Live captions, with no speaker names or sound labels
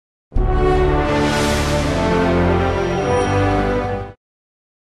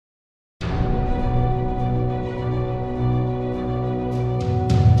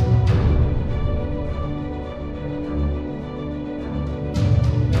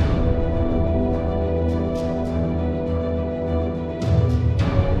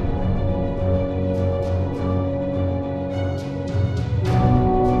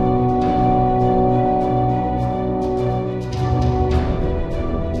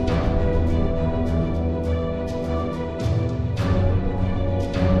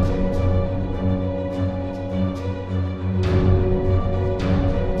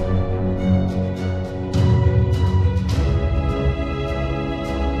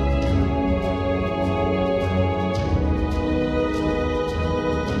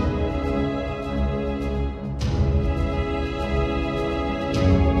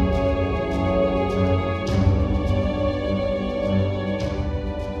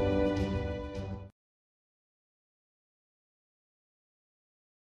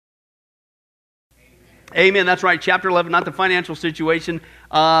Amen. That's right. Chapter 11, not the financial situation,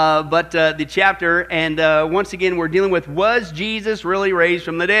 but the chapter. And once again, we're dealing with, was Jesus really raised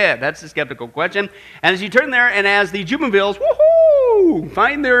from the dead? That's the skeptical question. And as you turn there, and as the Jubenvilles, woohoo,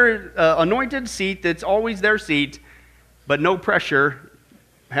 find their anointed seat that's always their seat, but no pressure.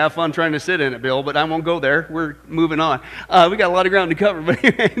 Have fun trying to sit in it, Bill, but I won't go there. We're moving on. We got a lot of ground to cover, but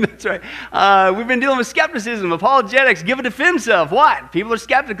anyway, that's right. We've been dealing with skepticism, apologetics, give a defense of what? People are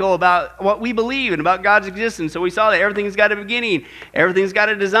skeptical about what we believe and about God's existence. So we saw that everything's got a beginning, everything's got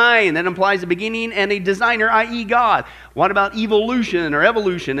a design. That implies a beginning and a designer, i.e. God. What about evolution or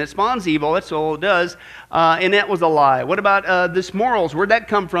evolution? It spawns evil, that's all it does, and that was a lie. What about this morals? Where'd that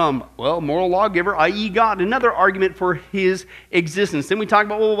come from? Well, moral lawgiver, i.e. God. Another argument for his existence. Then we talked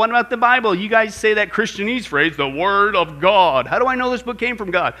about, well, what about the Bible? You guys say that Christianese phrase, the Word of God. How do I know this book came from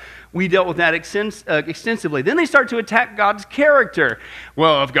God? We dealt with that extensively. Then they start to attack God's character.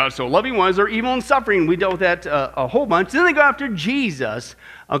 Well, if God's so loving, why is there evil and suffering? We dealt with that a whole bunch. Then they go after Jesus,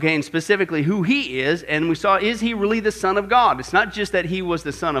 okay, and specifically who he is. And we saw, is he really the Son of God? It's not just that he was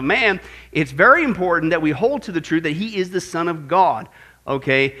the Son of Man. It's very important that we hold to the truth that he is the Son of God,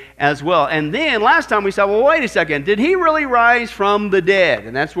 okay, as well. And then last time we saw, well, wait a second, did he really rise from the dead?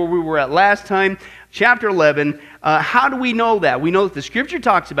 And that's where we were at last time, chapter 11. How do we know that? We know that the Scripture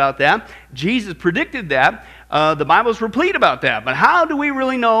talks about that. Jesus predicted that. The Bible's replete about that. But how do we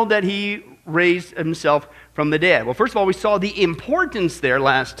really know that he raised himself from the dead? Well, first of all, we saw the importance there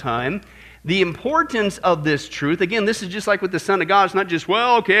last time. The importance of this truth. Again, this is just like with the Son of God. It's not just,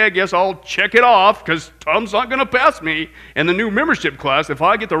 well, okay, I guess I'll check it off because Tom's not going to pass me in the new membership class if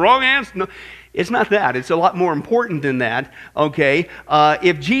I get the wrong answer. No, it's not that. It's a lot more important than that, okay?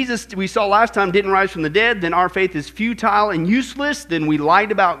 If Jesus, we saw last time, didn't rise from the dead, then our faith is futile and useless. Then we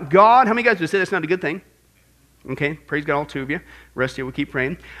lied about God. How many guys would say that's not a good thing? Okay, praise God, all two of you. Rest of you, we'll keep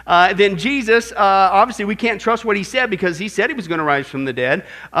praying. Then Jesus, obviously we can't trust what he said because he said he was going to rise from the dead.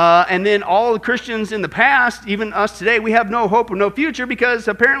 And then all the Christians in the past, even us today, we have no hope or no future because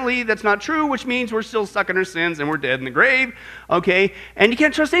apparently that's not true, which means we're still stuck in our sins and we're dead in the grave. Okay, and you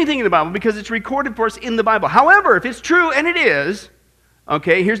can't trust anything in the Bible because it's recorded for us in the Bible. However, if it's true, and it is,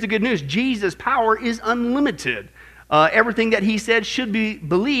 okay, here's the good news. Jesus' power is unlimited. Everything that he said should be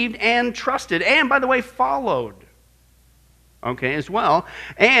believed and trusted, and by the way, followed, okay, as well.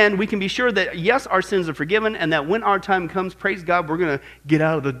 And we can be sure that, yes, our sins are forgiven, and that when our time comes, praise God, we're going to get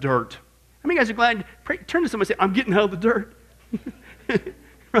out of the dirt. How many guys are glad? Turn to somebody and say, I'm getting out of the dirt.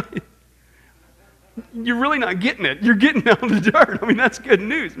 Right? You're really not getting it. You're getting out of the dirt. I mean, that's good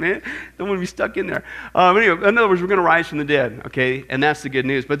news, man. Don't want to be stuck in there. Anyway, in other words, we're going to rise from the dead, okay? And that's the good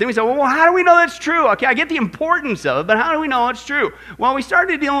news. But then we say, well, how do we know that's true? Okay, I get the importance of it, but how do we know it's true? Well, we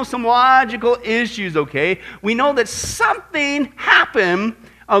started dealing with some logical issues, okay? We know that something happened,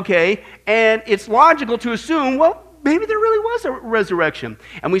 okay? And it's logical to assume, well, maybe there really was a resurrection.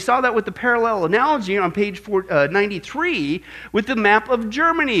 And we saw that with the parallel analogy on page 93 with the map of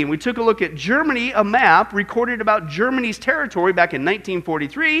Germany. We took a look at Germany, a map recorded about Germany's territory back in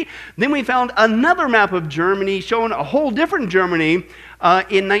 1943. Then we found another map of Germany showing a whole different Germany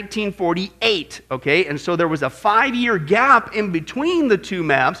in 1948, okay? And so there was a 5-year gap in between the two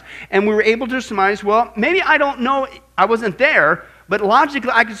maps, and we were able to surmise, well, maybe I don't know, I wasn't there, but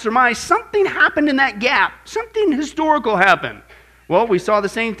logically, I could surmise something happened in that gap. Something historical happened. Well, we saw the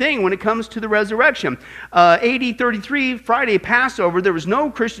same thing when it comes to the resurrection. AD 33, Friday, Passover, there was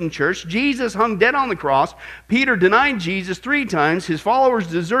no Christian church. Jesus hung dead on the cross. Peter denied Jesus 3 times. His followers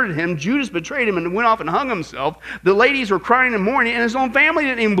deserted him. Judas betrayed him and went off and hung himself. The ladies were crying and mourning, and his own family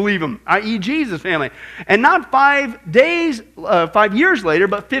didn't even believe him, i.e. Jesus' family. And not 5 years later,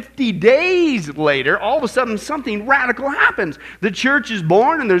 but 50 days later, all of a sudden something radical happens. The church is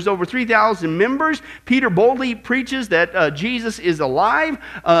born, and there's over 3,000 members. Peter boldly preaches that Jesus is alive.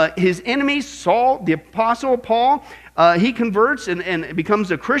 His enemies, Saul, the apostle Paul, he converts and becomes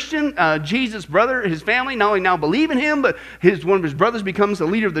a Christian. Jesus' brother, his family, not only now believe in him, but one of his brothers becomes the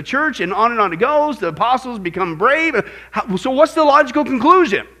leader of the church, and on it goes. The apostles become brave. So what's the logical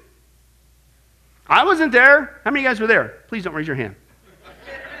conclusion? I wasn't there. How many guys were there? Please don't raise your hand.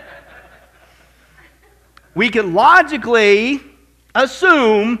 We can logically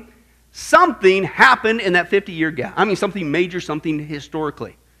assume something happened in that 50-year gap. I mean, something major, something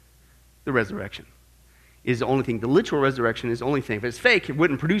historically. The resurrection is the only thing. The literal resurrection is the only thing. If it's fake, it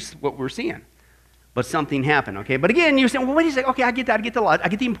wouldn't produce what we're seeing. But something happened, okay? But again, you're saying, well, wait a second. Okay, I get that. I get the logic. I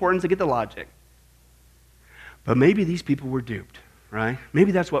get the importance. I get the logic. But maybe these people were duped, right?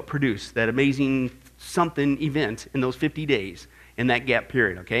 Maybe that's what produced that amazing something event in those 50 days. in that gap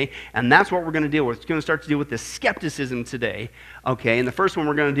period, okay? And that's what we're going to deal with. We're going to start to deal with the skepticism today, okay? And the first one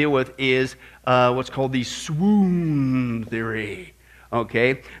we're going to deal with is what's called the swoon theory,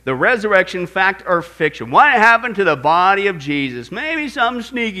 okay? The resurrection, fact or fiction. What happened to the body of Jesus? Maybe something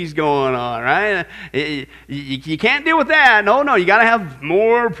sneaky's going on, right? You can't deal with that. No, you got to have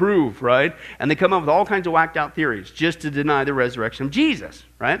more proof, right? And they come up with all kinds of whacked out theories just to deny the resurrection of Jesus,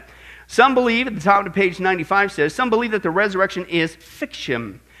 right? Some believe, at the top of page 95 says, some believe that the resurrection is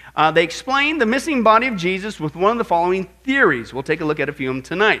fiction. They explain the missing body of Jesus with one of the following theories. We'll take a look at a few of them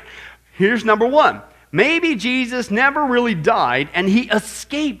tonight. Here's number one. Maybe Jesus never really died and he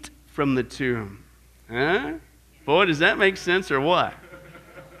escaped from the tomb. Huh? Boy, does that make sense or what?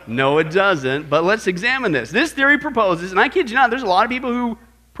 No, it doesn't, but let's examine this. This theory proposes, and I kid you not, there's a lot of people who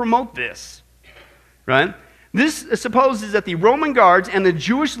promote this, right? This supposes that the Roman guards and the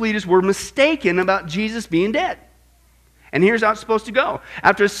Jewish leaders were mistaken about Jesus being dead. And here's how it's supposed to go.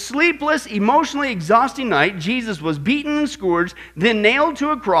 After a sleepless, emotionally exhausting night, Jesus was beaten and scourged, then nailed to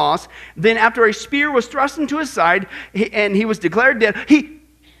a cross. Then after a spear was thrust into his side and he was declared dead,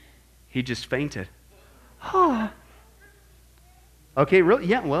 he just fainted. Oh. Okay, really?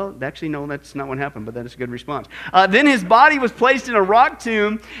 Yeah, well, actually, no, that's not what happened, but that is a good response. Then his body was placed in a rock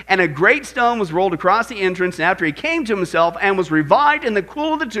tomb, and a great stone was rolled across the entrance. And after he came to himself and was revived in the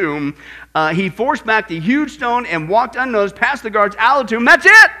cool of the tomb, he forced back the huge stone and walked unnoticed past the guards out of the tomb. That's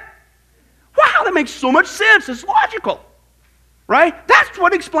it! Wow, that makes so much sense. It's logical, right? That's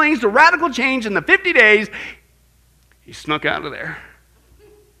what explains the radical change in the 50 days. He snuck out of there.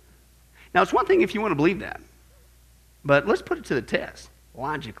 Now, it's one thing if you want to believe that. But let's put it to the test,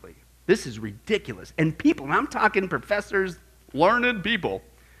 logically. This is ridiculous. And people, and I'm talking professors, learned people,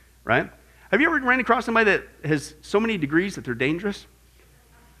 right? Have you ever ran across somebody that has so many degrees that they're dangerous?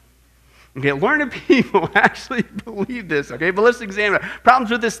 Okay, learned people actually believe this, okay? But let's examine it.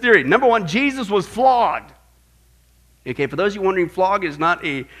 Problems with this theory. Number one, Jesus was flogged. Okay, for those of you wondering, flog is not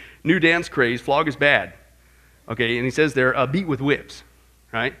a new dance craze. Flog is bad. Okay, and he says they're beat with whips,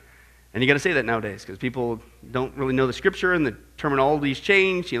 right? And you got to say that nowadays because people don't really know the scripture and the terminology's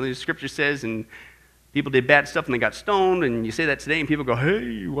changed. You know, the scripture says, and people did bad stuff and they got stoned. And you say that today, and people go,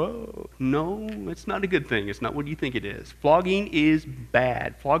 "Hey, whoa, no, it's not a good thing. It's not what you think it is. Flogging is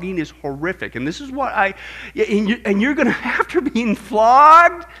bad. Flogging is horrific." And this is what and you're going to after being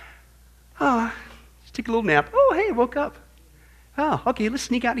flogged, just take a little nap. Oh, hey, I woke up. Oh, okay, let's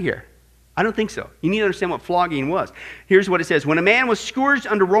sneak out of here. I don't think so. You need to understand what flogging was. Here's what it says. When a man was scourged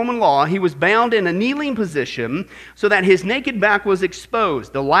under Roman law, he was bound in a kneeling position so that his naked back was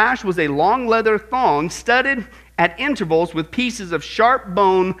exposed. The lash was a long leather thong studded at intervals with pieces of sharp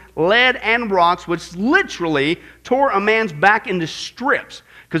bone, lead, and rocks, which literally tore a man's back into strips.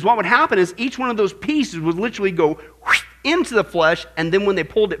 Because what would happen is each one of those pieces would literally go into the flesh, and then when they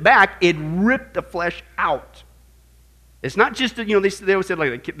pulled it back, it ripped the flesh out. It's not just, they always said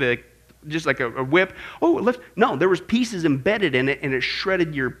like just like a whip. Oh, it lifts. No, there was pieces embedded in it, and it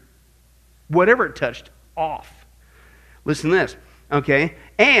shredded your whatever it touched off. Listen to this, okay?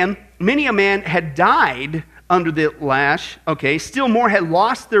 And many a man had died under the lash, okay? Still more had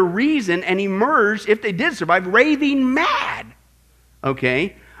lost their reason and emerged, if they did survive, raving mad,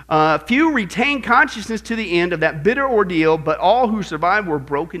 okay? Few retained consciousness to the end of that bitter ordeal, but all who survived were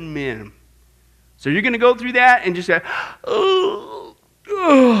broken men. So you're going to go through that and just say, oh,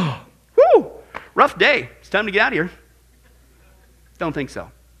 whew, rough day. It's time to get out of here. Don't think so.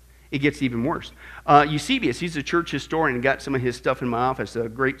 It gets even worse. Eusebius, he's a church historian and got some of his stuff in my office.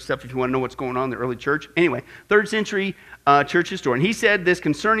 Great stuff if you want to know what's going on in the early church. Anyway, 3rd century church historian. He said this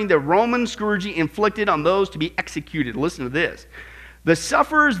concerning the Roman scourging inflicted on those to be executed. Listen to this. The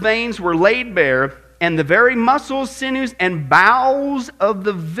sufferer's veins were laid bare, and the very muscles, sinews, and bowels of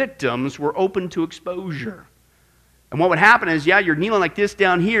the victims were open to exposure. And what would happen is, you're kneeling like this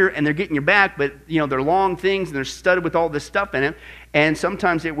down here, and they're getting your back, but, they're long things, and they're studded with all this stuff in it, and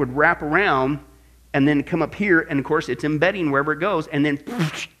sometimes it would wrap around and then come up here, and, of course, it's embedding wherever it goes, and then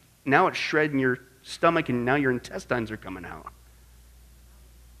now it's shredding your stomach, and now your intestines are coming out.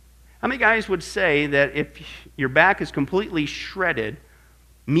 How many guys would say that if your back is completely shredded,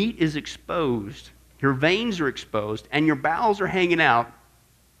 meat is exposed, your veins are exposed, and your bowels are hanging out,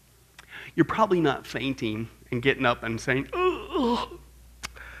 you're probably not fainting and getting up and saying, "Oh,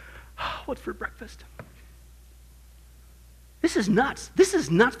 what's for breakfast?" This is nuts. This is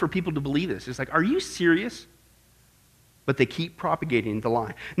nuts for people to believe this. It's like, are you serious? But they keep propagating the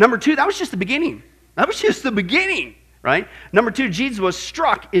lie. Number 2, that was just the beginning. That was just the beginning, right? Number 2, Jesus was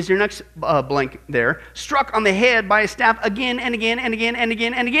struck, is your next blank there, struck on the head by a staff again and again and again and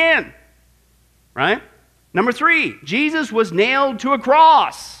again and again, right? Number 3, Jesus was nailed to a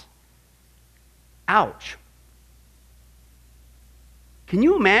cross. Ouch. Can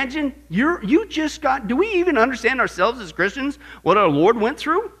you imagine? Do we even understand ourselves as Christians what our Lord went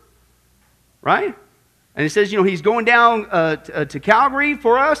through? Right? And it says, he's going down to Calvary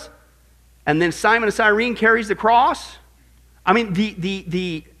for us, and then Simon of Cyrene carries the cross. I mean,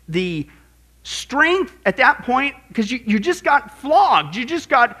 the strength at that point, because you just got flogged, you just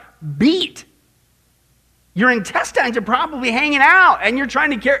got beat. Your intestines are probably hanging out, and you're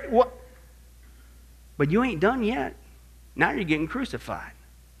trying to carry. What? But you ain't done yet. Now you're getting crucified.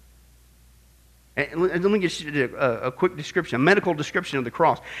 And let me get you a quick description, a medical description of the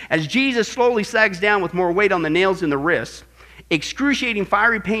cross. As Jesus slowly sags down with more weight on the nails in the wrists, excruciating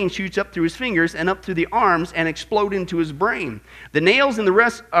fiery pain shoots up through his fingers and up through the arms and explode into his brain. The nails in the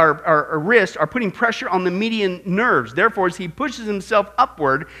wrist are putting pressure on the median nerves. Therefore, as he pushes himself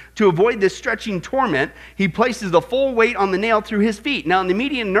upward to avoid this stretching torment, he places the full weight on the nail through his feet. Now, in the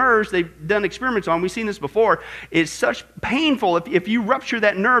median nerves, they've done experiments on, we've seen this before, it's such painful. If you rupture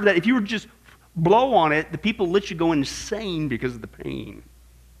that nerve, that if you were just blow on it, the people literally go insane because of the pain.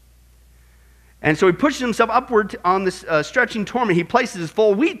 And so he pushes himself upward on this stretching torment. He places his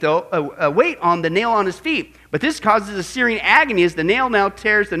full weight on the nail on his feet. But this causes a searing agony as the nail now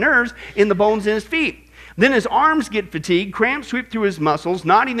tears the nerves in the bones in his feet. Then his arms get fatigued, cramps sweep through his muscles,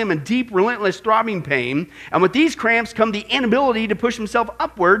 knotting them in deep, relentless, throbbing pain. And with these cramps come the inability to push himself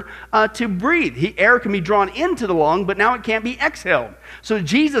upward to breathe. Air can be drawn into the lung, but now it can't be exhaled. So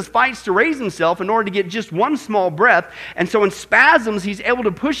Jesus fights to raise himself in order to get just one small breath. And so in spasms, he's able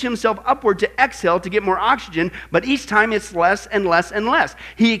to push himself upward to exhale to get more oxygen, but each time it's less and less and less.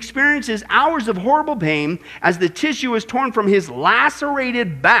 He experiences hours of horrible pain as the tissue is torn from his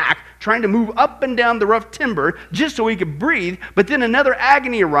lacerated back, trying to move up and down the rough timber just so he could breathe. But then another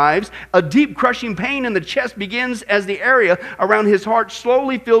agony arrives. A deep crushing pain in the chest begins as the area around his heart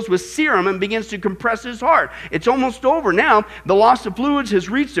slowly fills with serum and begins to compress his heart. It's almost over now. The loss of fluids has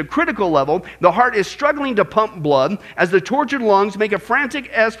reached a critical level. The heart is struggling to pump blood. As the tortured lungs make a frantic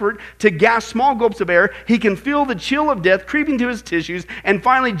effort to gasp small gulps of air, he can feel the chill of death creeping to his tissues. And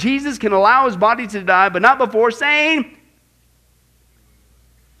finally, Jesus can allow his body to die, but not before saying,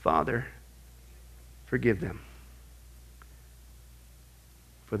 Father, forgive them,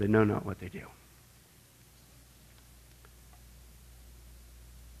 for they know not what they do.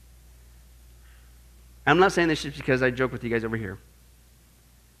 I'm not saying this just because I joke with you guys over here.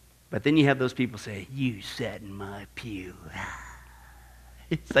 But then you have those people say, you sat in my pew.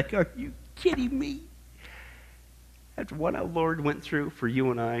 It's like, are you kidding me? That's what our Lord went through for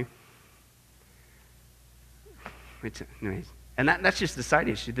you and I. Anyways. And that's just the side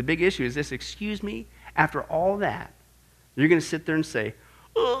issue. The big issue is this, excuse me, after all that, you're going to sit there and say,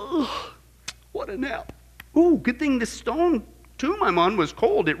 oh, what a nap. Ooh, good thing the stone tomb I'm on was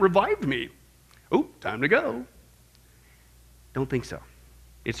cold. It revived me. Ooh, time to go. Don't think so.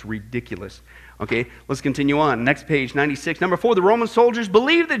 It's ridiculous. Okay, let's continue on. Next page, 96. Number 4, the Roman soldiers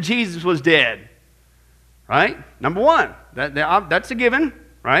believed that Jesus was dead. Right? Number 1, that's a given,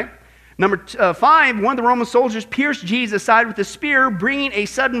 right? Number 5, one of the Roman soldiers pierced Jesus' side with a spear, bringing a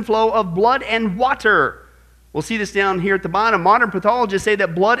sudden flow of blood and water. We'll see this down here at the bottom. Modern pathologists say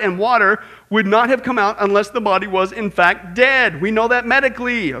that blood and water would not have come out unless the body was in fact dead. We know that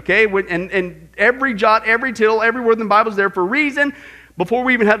medically, okay? And every jot, every tittle, every word in the Bible is there for a reason. Before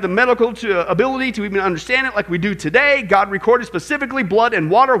we even had the medical ability to even understand it like we do today, God recorded specifically blood and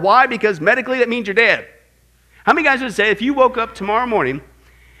water. Why? Because medically that means you're dead. How many guys would say if you woke up tomorrow morning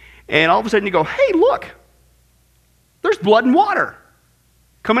and all of a sudden you go, hey, look, there's blood and water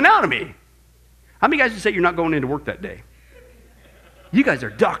coming out of me? How many guys would say you're not going into work that day? You guys are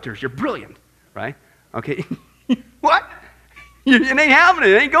doctors. You're brilliant, right? Okay. What? It ain't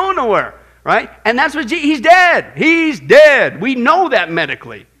happening. It ain't going nowhere, right? And that's what he's dead. He's dead. We know that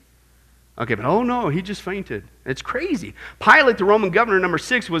medically. Okay, but oh no, he just fainted. It's crazy. Pilate, the Roman governor, number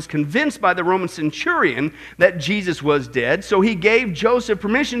 6, was convinced by the Roman centurion that Jesus was dead, so he gave Joseph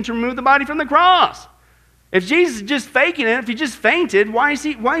permission to remove the body from the cross. If Jesus is just faking it, if he just fainted, why is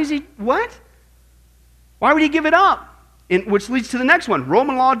he, what? Why would he give it up? Which leads to the next one.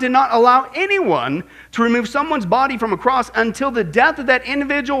 Roman law did not allow anyone to remove someone's body from a cross until the death of that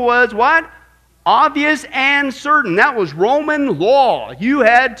individual was what? Obvious and certain. That was Roman law. You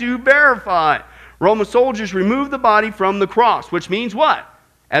had to verify. Roman soldiers removed the body from the cross, which means what?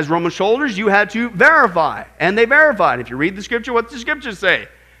 As Roman soldiers, you had to verify. And they verified. If you read the scripture, what does the scripture say?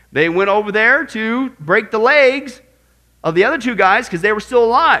 They went over there to break the legs of the other 2 guys because they were still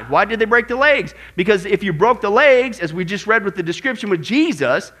alive. Why did they break the legs? Because if you broke the legs, as we just read with the description with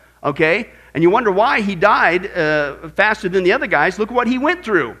Jesus, okay, and you wonder why he died faster than the other guys. Look what he went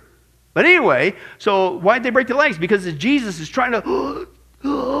through. But anyway, so why did they break the legs? Because Jesus is trying to,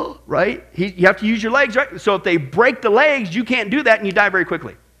 right? You have to use your legs, right? So if they break the legs, you can't do that, and you die very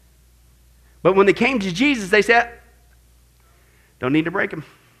quickly. But when they came to Jesus, they said, don't need to break him.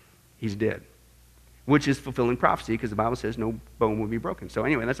 He's dead. Which is fulfilling prophecy, because the Bible says no bone will be broken. So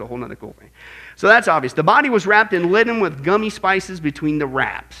anyway, that's a whole nother cool thing. So that's obvious. The body was wrapped in linen with gummy spices between the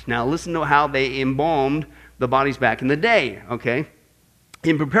wraps. Now listen to how they embalmed the bodies back in the day, okay?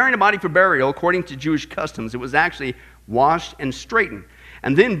 In preparing a body for burial, according to Jewish customs, it was actually washed and straightened,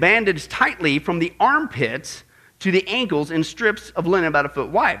 and then bandaged tightly from the armpits to the ankles in strips of linen about a foot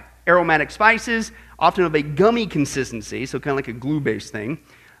wide. Aromatic spices, often of a gummy consistency, so kind of like a glue-based thing,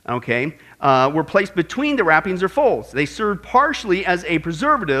 okay, were placed between the wrappings or folds. They served partially as a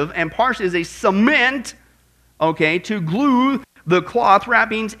preservative and partially as a cement, okay, to glue the cloth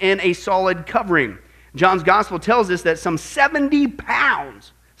wrappings in a solid covering. John's gospel tells us that some 70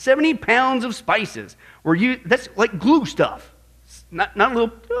 pounds of spices were used. That's like glue stuff. Not a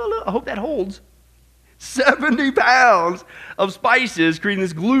little, I hope that holds. 70 pounds of spices, creating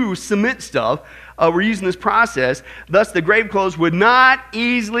this glue, cement stuff, were used in this process. Thus, the grave clothes would not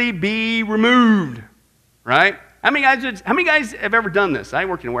easily be removed. Right? How many guys have ever done this? I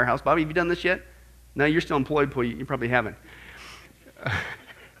worked in a warehouse. Bobby, have you done this yet? No, you're still employed, Paul. You probably haven't.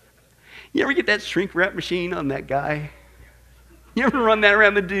 You ever get that shrink wrap machine on that guy? You ever run that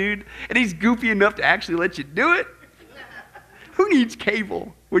around the dude, and he's goofy enough to actually let you do it? Who needs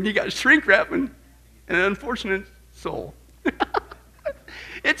cable when you got shrink wrapping and an unfortunate soul?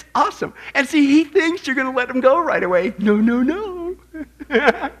 It's awesome. And see, he thinks you're going to let him go right away. No.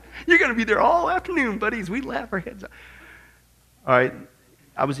 You're going to be there all afternoon, buddies. We laugh our heads off. All right.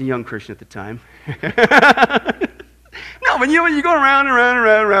 I was a young Christian at the time. No, but you're going around and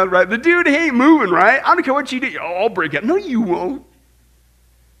around, right? The dude ain't moving, right? I don't care what you do. Oh, I'll break it. No, you won't.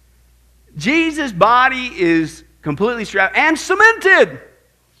 Jesus' body is completely strapped and cemented.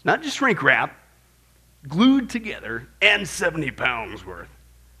 It's not just shrink wrap. Glued together and 70 pounds worth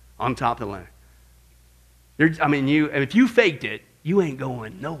on top of the linen. If you faked it, you ain't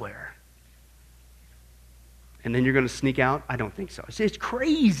going nowhere. And then you're going to sneak out? I don't think so. It's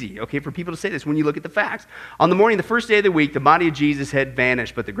crazy, okay, for people to say this when you look at the facts. On the morning of the first day of the week, the body of Jesus had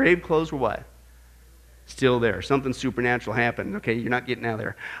vanished, but the grave clothes were what? Still there. Something supernatural happened. Okay, you're not getting out of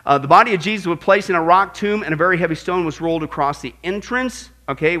there. The body of Jesus was placed in a rock tomb, and a very heavy stone was rolled across the entrance.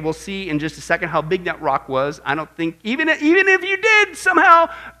 Okay, we'll see in just a second how big that rock was. I don't think, even if you did somehow,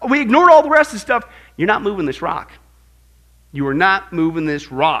 we ignored all the rest of the stuff, you're not moving this rock. You are not moving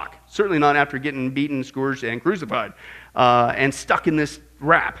this rock. Certainly not after getting beaten, scourged, and crucified and stuck in this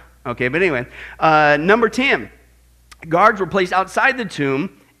wrap. Okay, but anyway, number 10. Guards were placed outside the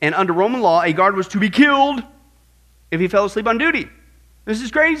tomb, and under Roman law, a guard was to be killed if he fell asleep on duty. This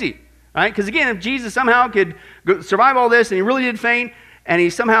is crazy, right? Because again, if Jesus somehow could survive all this, and he really did faint, and he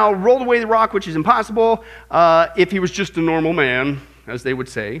somehow rolled away the rock, which is impossible, if he was just a normal man, as they would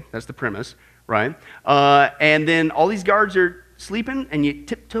say, that's the premise, right? And then all these guards are sleeping, and you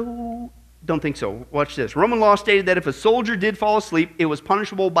tiptoe. Don't think so. Watch this. Roman law stated that if a soldier did fall asleep, it was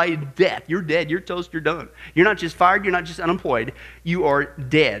punishable by death. You're dead. You're toast. You're done. You're not just fired. You're not just unemployed. You are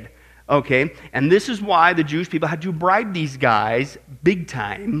dead. Okay? And this is why the Jewish people had to bribe these guys big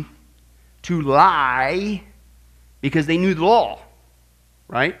time to lie, because they knew the law,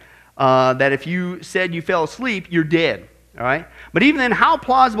 right? That if you said you fell asleep, you're dead. All right? But even then, how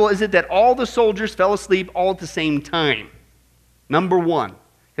plausible is it that all the soldiers fell asleep all at the same time? Number one.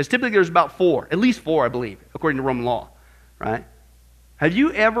 Because typically there's about at least four, I believe, according to Roman law, right? Have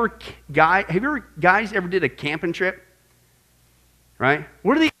you guys ever did a camping trip? Right?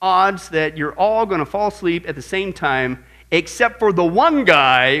 What are the odds that you're all going to fall asleep at the same time, except for the one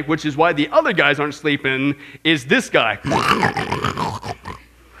guy, which is why the other guys aren't sleeping, is this guy?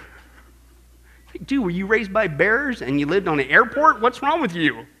 Dude, were you raised by bears and you lived on an airport? What's wrong with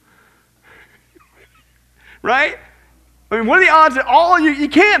you? Right? I mean, what are the odds that you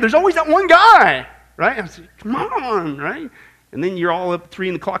can't? There's always that one guy, right? I was like, come on, right? And then you're all up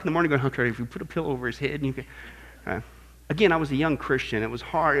 3 o'clock in the morning going, okay, if we put a pillow over his head, and you can. Again, I was a young Christian. It was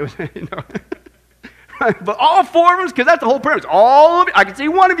hard. It was, right? But all four of them, because that's the whole premise. All of you, I could see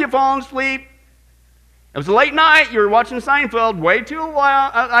one of you falling asleep. It was a late night. You were watching Seinfeld way too long.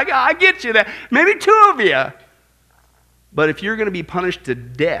 I get you that. Maybe 2 of you. But if you're going to be punished to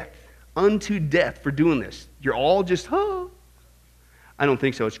death, unto death for doing this, you're all just, I don't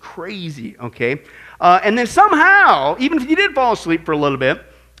think so. It's crazy, okay? And then somehow, even if you did fall asleep for a little bit,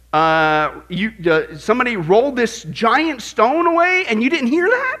 somebody rolled this giant stone away and you didn't hear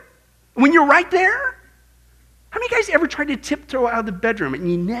that? When you're right there? How many guys ever tried to tiptoe out of the bedroom and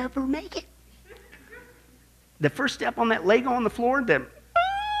you never make it? The first step on that Lego on the floor,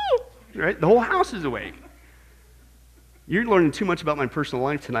 right? The whole house is awake. You're learning too much about my personal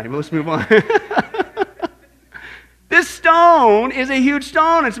life tonight. But let's move on. This stone is a huge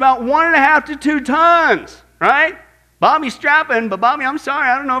stone. It's about 1.5 to 2 tons, right? Bobby's strapping, but Bobby, I'm sorry,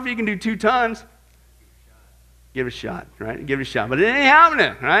 I don't know if you can do 2 tons. Give it a shot, right? Give it a shot. But it ain't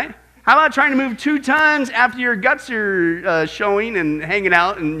happening, right? How about trying to move 2 tons after your guts are showing and hanging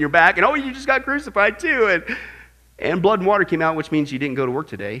out in your back, and you just got crucified too, and blood and water came out, which means you didn't go to work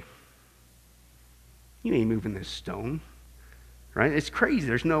today. You ain't moving this stone, right? It's crazy.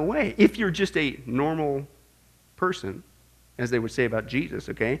 There's no way. If you're just a normal person, as they would say about Jesus,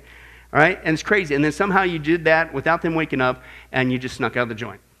 okay? All right? And it's crazy. And then somehow you did that without them waking up, and you just snuck out of the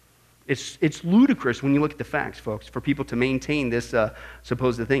joint. It's ludicrous when you look at the facts, folks, for people to maintain this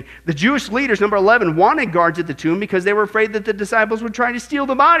supposed thing. The Jewish leaders, number 11, wanted guards at the tomb because they were afraid that the disciples would try to steal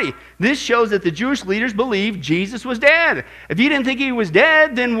the body. This shows that the Jewish leaders believed Jesus was dead. If you didn't think he was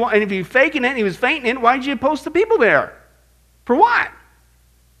dead, then and if he was faking it and he was fainting it, why did you post the people there? For what?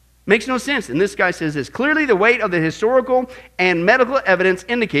 Makes no sense. And this guy says this. Clearly, the weight of the historical and medical evidence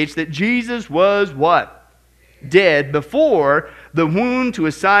indicates that Jesus was what? Dead before the wound to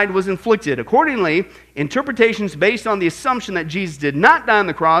his side was inflicted. Accordingly, interpretations based on the assumption that Jesus did not die on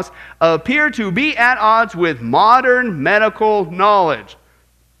the cross appear to be at odds with modern medical knowledge.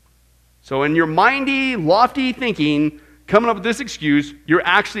 So in your mindy, lofty thinking, coming up with this excuse, you're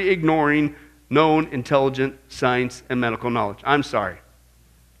actually ignoring known intelligent science and medical knowledge. I'm sorry.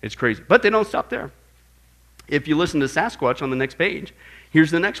 It's crazy. But they don't stop there. If you listen to Sasquatch on the next page,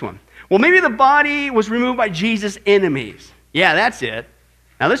 here's the next one. Well, maybe the body was removed by Jesus' enemies. Yeah, that's it.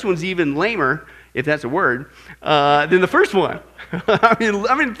 Now, this one's even lamer, if that's a word, than the first one. I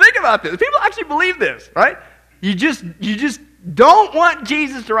mean, think about this. People actually believe this, right? You just don't want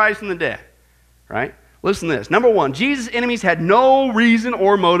Jesus to rise from the dead, right? Listen to this. Number 1, Jesus' enemies had no reason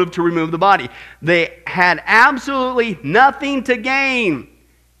or motive to remove the body. They had absolutely nothing to gain.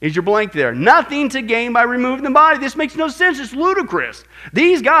 Is your blank there? Nothing to gain by removing the body. This makes no sense. It's ludicrous.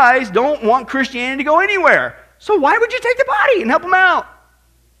 These guys don't want Christianity to go anywhere. So why would you take the body and help them out?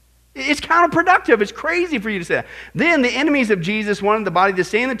 It's counterproductive. It's crazy for you to say that. Then the enemies of Jesus wanted the body to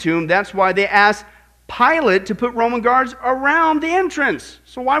stay in the tomb. That's why they asked Pilate to put Roman guards around the entrance.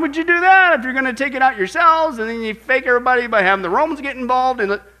 So why would you do that if you're going to take it out yourselves and then you fake everybody by having the Romans get involved?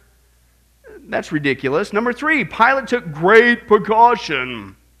 That's ridiculous. Number 3, Pilate took great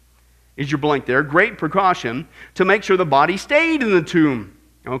precaution. Is your blank there? Great precaution to make sure the body stayed in the tomb.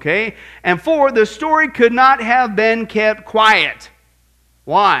 Okay? And 4, the story could not have been kept quiet.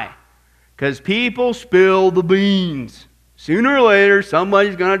 Why? Because people spill the beans. Sooner or later,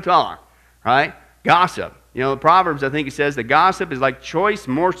 somebody's going to talk. Right? Gossip. You know, the Proverbs, I think it says that gossip is like choice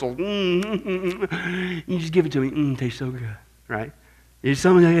morsels. You just give it to me. It tastes so good. Right? It's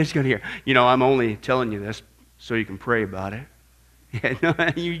something I just got to hear. You know, I'm only telling you this so you can pray about it. Yeah, no,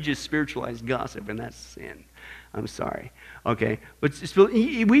 you just spiritualize gossip, and that's sin. I'm sorry. Okay, but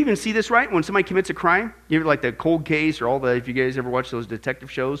we even see this, right? When somebody commits a crime, you ever like the cold case or if you guys ever watch those detective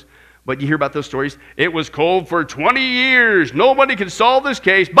shows, but you hear about those stories. It was cold for 20 years. Nobody could solve this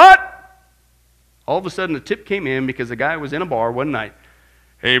case, but all of a sudden the tip came in because the guy was in a bar one night.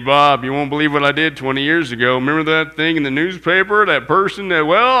 Hey, Bob, you won't believe what I did 20 years ago. Remember that thing in the newspaper? That person that,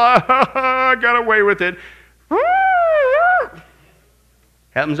 I got away with it.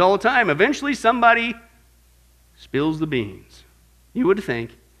 Happens all the time. Eventually, somebody spills the beans. You would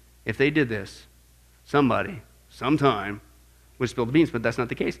think if they did this, somebody, sometime, would spill the beans, but that's not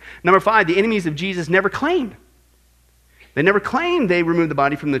the case. Number 5, the enemies of Jesus never claimed. They never claimed they removed the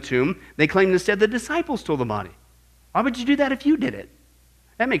body from the tomb. They claimed instead the disciples stole the body. Why would you do that if you did it?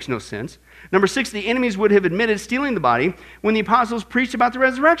 That makes no sense. Number 6, the enemies would have admitted stealing the body when the apostles preached about the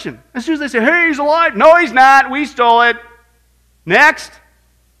resurrection. As soon as they say, hey, he's alive. No, he's not. We stole it. Next.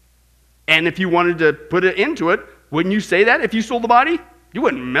 And if you wanted to put it into it, wouldn't you say that if you stole the body? You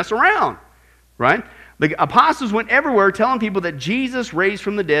wouldn't mess around, right? The apostles went everywhere telling people that Jesus raised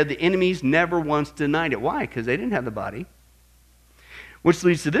from the dead. The enemies never once denied it. Why? Because they didn't have the body. Which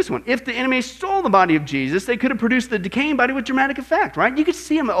leads to this one. If the enemies stole the body of Jesus, they could have produced the decaying body with dramatic effect, right? You could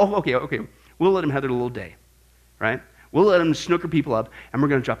see them, okay, we'll let them have their little day, right? We'll let them snooker people up, and we're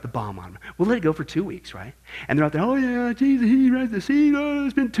going to drop the bomb on them. We'll let it go for 2 weeks, right? And they're out there, oh, yeah, Jesus, he raised the seed. Oh,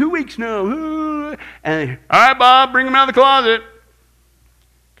 it's been 2 weeks now. Oh. And all right, Bob, bring him out of the closet.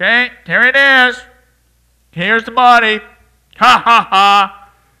 Okay, here it is. Here's the body. Ha, ha,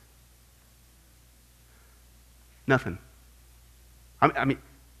 ha. Nothing. I mean,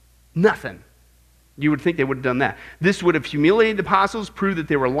 Nothing. You would think they would have done that. This would have humiliated the apostles, proved that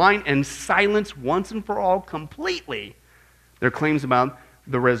they were lying, and silenced once and for all completely their claims about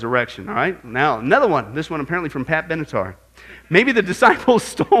the resurrection. All right? Now, another one. This one apparently from Pat Benatar. Maybe the disciples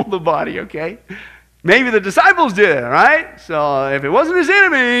stole the body, okay? Maybe the disciples did, right? So if it wasn't his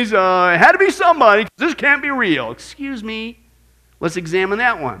enemies, it had to be somebody. This can't be real. Excuse me. Let's examine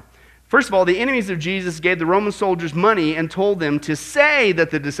that one. First of all, the enemies of Jesus gave the Roman soldiers money and told them to say that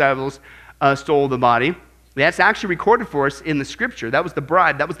the disciples stole the body. That's actually recorded for us in the scripture. That was the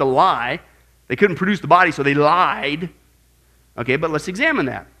bribe. That was the lie. They couldn't produce the body, so they lied. Okay, but let's examine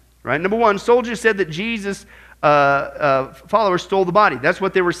that. Right? Number one, soldiers said that Jesus' followers stole the body. That's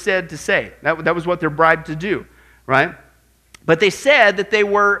what they were said to say. That was what they're bribed to do. Right? But they said that they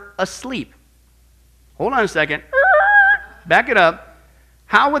were asleep. Hold on a second. Back it up.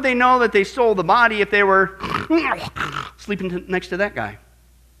 How would they know that they stole the body if they were sleeping next to that guy?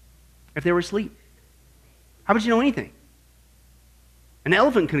 If they were asleep? How would you know anything? An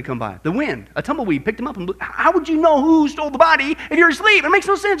elephant could have come by. The wind. A tumbleweed picked him up. How would you know who stole the body if you're asleep? It makes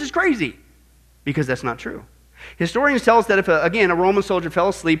no sense. It's crazy. Because that's not true. Historians tell us that if, again, a Roman soldier fell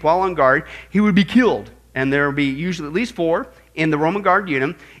asleep while on guard, he would be killed. And there would be usually at least 4 in the Roman guard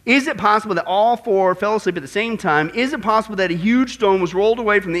unit. Is it possible that all 4 fell asleep at the same time? Is it possible that a huge stone was rolled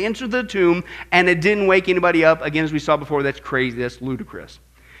away from the entrance of the tomb and it didn't wake anybody up? Again, as we saw before, that's crazy. That's ludicrous.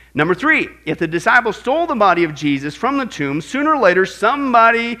 Number 3, if the disciples stole the body of Jesus from the tomb, sooner or later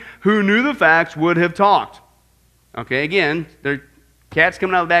somebody who knew the facts would have talked. Okay, again, there's cat's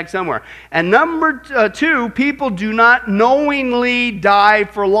coming out of the bag somewhere. And number 2, people do not knowingly die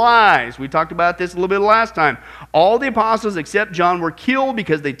for lies. We talked about this a little bit last time. All the apostles except John were killed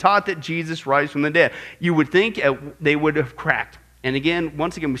because they taught that Jesus rose from the dead. You would think they would have cracked. And again,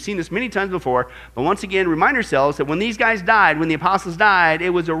 once again, we've seen this many times before, but once again, remind ourselves that when these guys died, when the apostles died, it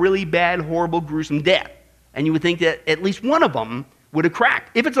was a really bad, horrible, gruesome death. And you would think that at least one of them would have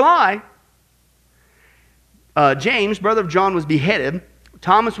cracked. If it's a lie, James, brother of John, was beheaded.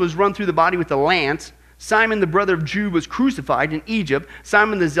 Thomas was run through the body with a lance. Simon, the brother of Jude, was crucified in Egypt.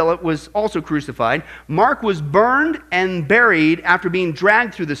 Simon the Zealot was also crucified. Mark was burned and buried after being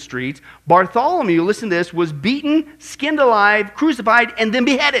dragged through the streets. Bartholomew, listen to this, was beaten, skinned alive, crucified, and then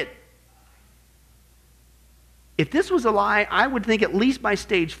beheaded. If this was a lie, I would think at least by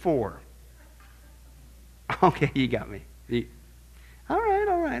stage 4. Okay, you got me. All right.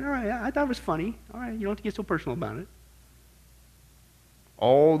 I thought it was funny. All right, you don't have to get so personal about it.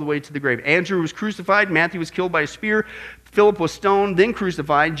 All the way to the grave. Andrew was crucified. Matthew was killed by a spear. Philip was stoned, then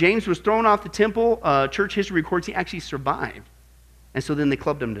crucified. James was thrown off the temple. Church history records he actually survived. And so then they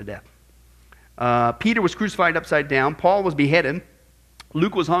clubbed him to death. Peter was crucified upside down. Paul was beheaded.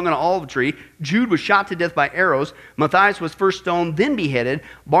 Luke was hung on an olive tree. Jude was shot to death by arrows. Matthias was first stoned, then beheaded.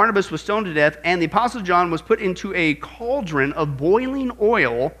 Barnabas was stoned to death. And the Apostle John was put into a cauldron of boiling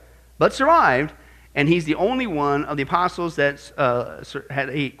oil, but survived. And he's the only one of the apostles that had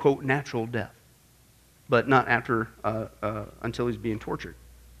a, quote, natural death. But not after, until he's being tortured.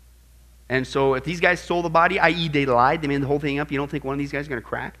 And so if these guys stole the body, i.e. they lied, they made the whole thing up, you don't think one of these guys is going to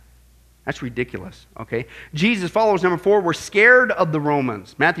crack? That's ridiculous, okay? Jesus' followers, number 4, were scared of the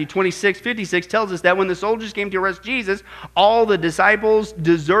Romans. Matthew 26:56 tells us that when the soldiers came to arrest Jesus, all the disciples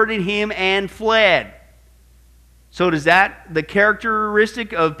deserted him and fled. So does that the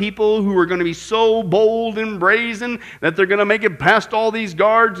characteristic of people who are going to be so bold and brazen that they're going to make it past all these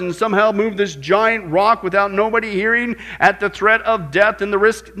guards and somehow move this giant rock without nobody hearing at the threat of death and the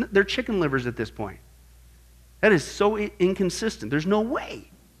risk? They're chicken livers at this point. That is so inconsistent. There's no way.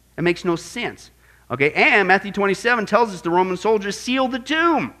 It makes no sense. Okay, and Matthew 27 tells us the Roman soldiers sealed the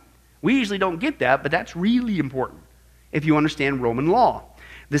tomb. We usually don't get that, but that's really important if you understand Roman law.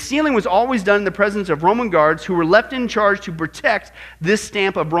 The sealing was always done in the presence of Roman guards who were left in charge to protect this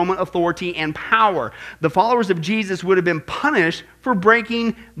stamp of Roman authority and power. The followers of Jesus would have been punished for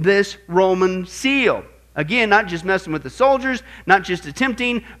breaking this Roman seal. Again, not just messing with the soldiers, not just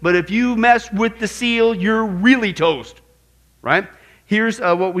attempting, but if you mess with the seal, you're really toast, right? Here's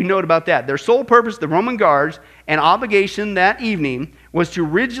what we note about that. Their sole purpose, the Roman guards, and obligation that evening was to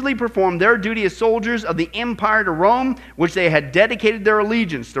rigidly perform their duty as soldiers of the empire to Rome, which they had dedicated their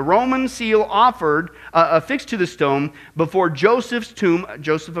allegiance. The Roman seal offered, affixed to the stone before Joseph's tomb,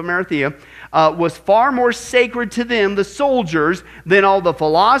 Joseph of Arimathea, was far more sacred to them, the soldiers, than all the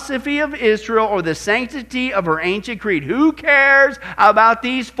philosophy of Israel or the sanctity of her ancient creed. Who cares about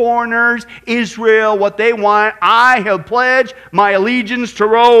these foreigners, Israel, what they want? I have pledged my allegiance to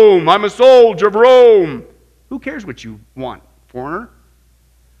Rome. I'm a soldier of Rome. Who cares what you want, foreigner?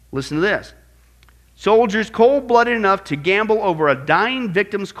 Listen to this. Soldiers cold-blooded enough to gamble over a dying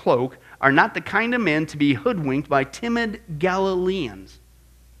victim's cloak are not the kind of men to be hoodwinked by timid Galileans.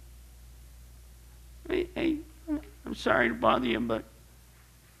 Hey, I'm sorry to bother you, but,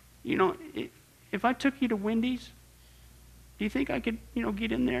 you know, if I took you to Wendy's, do you think I could,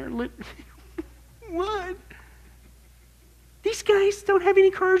 get in there? What? These guys don't have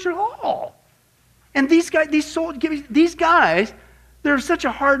any courage at all. And these guys, they're such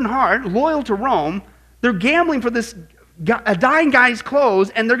a hardened heart, loyal to Rome. They're gambling for this a dying guy's clothes,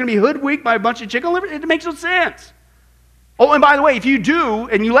 and they're going to be hoodwinked by a bunch of chicken livers. It makes no sense. Oh, and by the way, if you do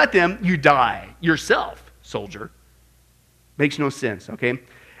and you let them, you die yourself, soldier. Makes no sense, okay?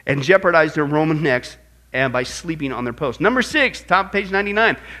 And jeopardize their Roman necks and by sleeping on their post. Number 6, top page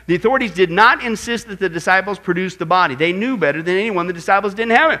 99. The authorities did not insist that the disciples produce the body. They knew better than anyone the disciples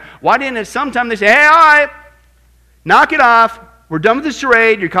didn't have it. Why didn't at some time they say, hey, all right, knock it off. We're done with this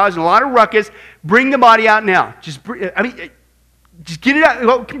charade. You're causing a lot of ruckus. Bring the body out now. Just get it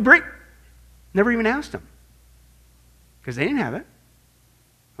out. Never even asked them. Because they didn't have it.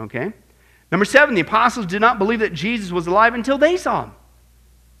 Okay? Number 7, the apostles did not believe that Jesus was alive until they saw him.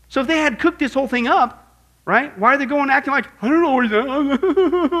 So if they had cooked this whole thing up, right? Why are they going acting like, I don't know where he's at?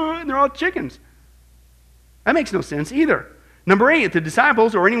 And they're all chickens. That makes no sense either. Number 8, if the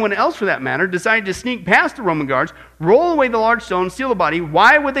disciples, or anyone else for that matter, decided to sneak past the Roman guards, roll away the large stone, steal the body,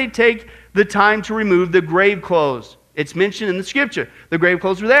 why would they take the time to remove the grave clothes? It's mentioned in the scripture. The grave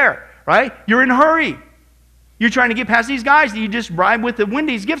clothes were there, right? You're in a hurry. You're trying to get past these guys that you just bribed with the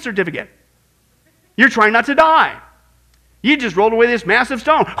Wendy's gift certificate. You're trying not to die. You just rolled away this massive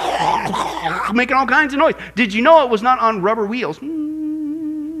stone, making all kinds of noise. Did you know it was not on rubber wheels?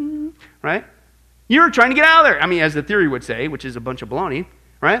 Right? You're trying to get out of there. I mean, as the theory would say, which is a bunch of baloney,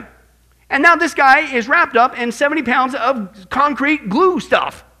 right? And now this guy is wrapped up in 70 pounds of concrete glue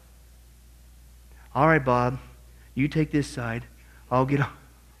stuff. All right, Bob, you take this side. I'll get on.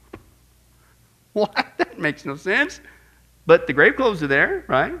 What? That makes no sense. But the grave clothes are there,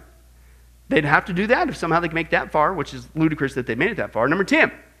 right? They'd have to do that if somehow they can make that far, which is ludicrous that they made it that far. Number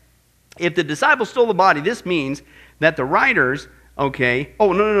 10, if the disciples stole the body, this means that the writers, okay,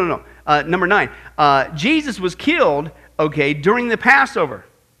 number 9, Jesus was killed, okay, during the Passover.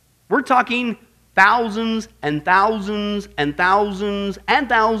 We're talking thousands and thousands and thousands and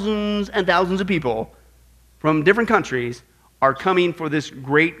thousands and thousands of people from different countries are coming for this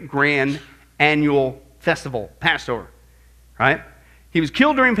great, grand annual festival, Passover, right? He was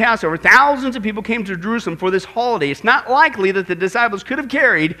killed during Passover. Thousands of people came to Jerusalem for this holiday. It's not likely that the disciples could have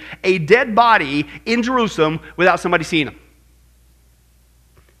carried a dead body in Jerusalem without somebody seeing him.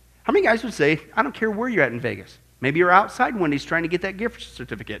 How many guys would say, I don't care where you're at in Vegas. Maybe you're outside Wendy's trying to get that gift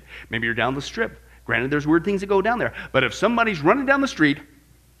certificate. Maybe you're down the strip. Granted, there's weird things that go down there. But if somebody's running down the street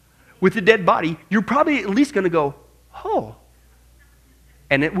with a dead body, you're probably at least going to go, oh.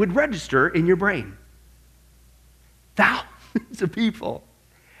 And it would register in your brain. Thousands of people.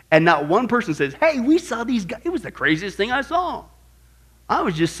 And not one person says, hey, we saw these guys. It was the craziest thing I saw. I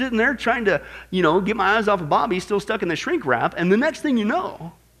was just sitting there trying to, get my eyes off of Bobby, still stuck in the shrink wrap. And the next thing you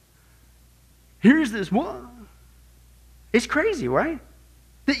know, here's this one. It's crazy, right?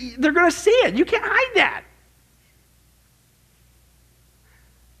 They're going to see it. You can't hide that.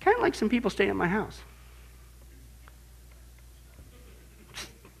 Kind of like some people staying at my house.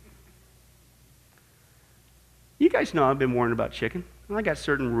 You guys know I've been warned about chicken. I got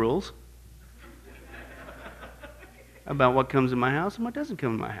certain rules about what comes in my house and what doesn't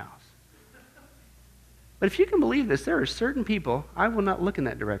come in my house. But if you can believe this, there are certain people, I will not look in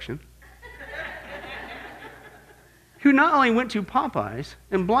that direction, who not only went to Popeyes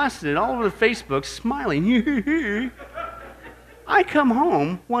and blasted it all over Facebook, smiling. I come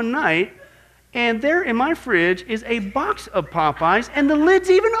home one night, and there in my fridge is a box of Popeyes, and the lid's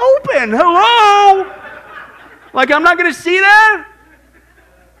even open. Hello? Like I'm not going to see that?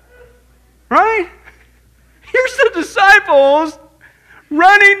 Right? Here's the disciples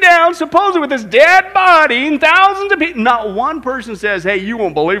running down, supposedly with this dead body, and thousands of people. Not one person says, hey, you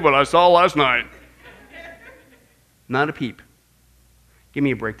won't believe what I saw last night. Not a peep. Give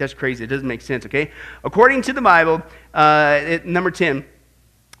me a break. That's crazy. It doesn't make sense, okay? According to the Bible, number 10,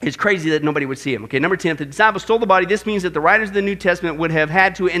 it's crazy that nobody would see him. Okay, number 10, if the disciples stole the body, this means that the writers of the New Testament would have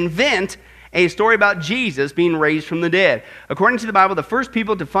had to invent a story about Jesus being raised from the dead. According to the Bible, the first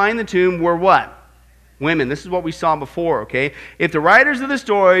people to find the tomb were what? Women. This is what we saw before, okay? If the writers of the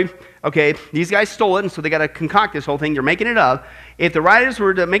story, okay, these guys stole it, and so they got to concoct this whole thing. You're making it up. If the writers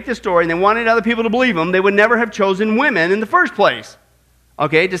were to make this story and they wanted other people to believe them, they would never have chosen women in the first place.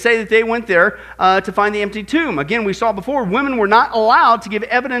 Okay, to say that they went there to find the empty tomb. Again, we saw before, women were not allowed to give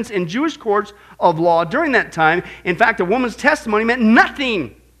evidence in Jewish courts of law during that time. In fact, a woman's testimony meant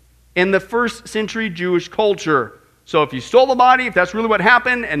nothing in the first century Jewish culture. So if you stole the body, if that's really what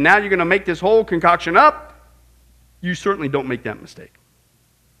happened, and now you're going to make this whole concoction up, you certainly don't make that mistake.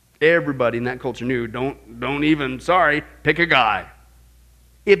 Everybody in that culture knew, don't even, pick a guy.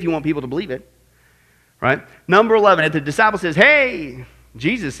 If you want people to believe it. Right? Number 11, if the disciple says, hey,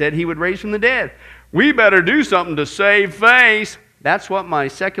 Jesus said he would raise from the dead. We better do something to save face. That's what my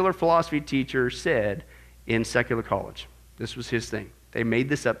secular philosophy teacher said in secular college. This was his thing. They made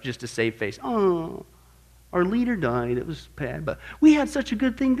this up just to save face. Oh, our leader died. It was bad, but we had such a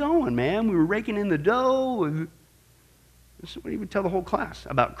good thing going, man. We were raking in the dough. This is what he would tell the whole class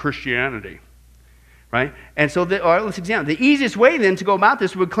about Christianity. Right? And so, all right, let's examine. The easiest way then to go about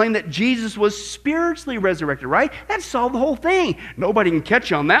this would claim that Jesus was spiritually resurrected, right? That solved the whole thing. Nobody can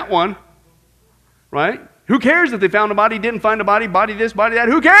catch you on that one. Right? Who cares if they found a body, didn't find a body, body this, body that?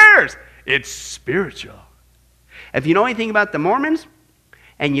 Who cares? It's spiritual. If you know anything about the Mormons,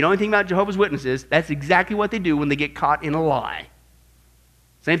 and you know anything about Jehovah's Witnesses, that's exactly what they do when they get caught in a lie.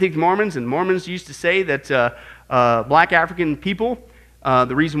 Same thing with Mormons, and Mormons used to say that black African people,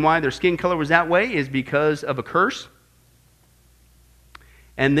 the reason why their skin color was that way is because of a curse.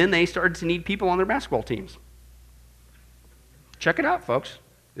 And then they started to need people on their basketball teams. Check it out, folks.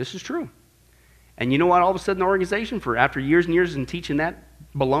 This is true. And you know what all of a sudden the organization, after years and years in teaching that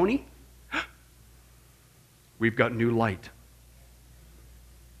baloney, we've got new light.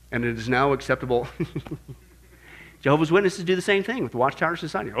 And it is now acceptable. Jehovah's Witnesses do the same thing with the Watchtower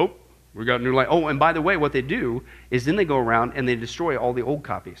Society. Oh, we got a new light. Oh, and by the way, what they do is then they go around and they destroy all the old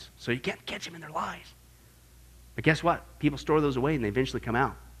copies. So you can't catch them in their lies. But guess what? People store those away and they eventually come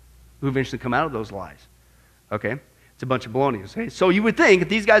out. Who eventually come out of those lies? Okay? It's a bunch of baloney. Okay? So you would think if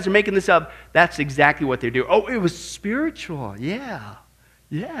these guys are making this up, that's exactly what they do. Oh, it was spiritual. Yeah.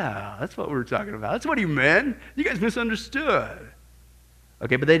 Yeah, that's what we were talking about. That's what he meant. You guys misunderstood.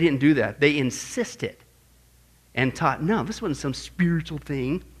 Okay, but they didn't do that. They insisted and taught, no, this wasn't some spiritual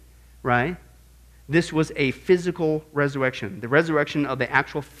thing, right? This was a physical resurrection. The resurrection of the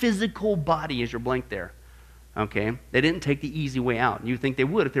actual physical body is your blank there. Okay? They didn't take the easy way out. You'd think they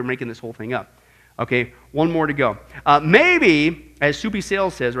would if they were making this whole thing up. Okay, one more to go. Maybe, as Soupy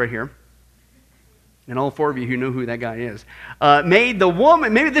Sales says right here, and all four of you who know who that guy is, made the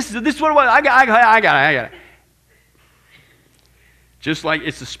woman, maybe this is what it was. I got it. Just like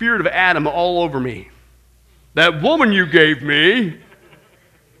it's the spirit of Adam all over me. That woman you gave me,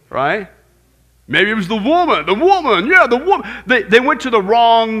 right? Maybe it was the woman, yeah, the woman. They went to the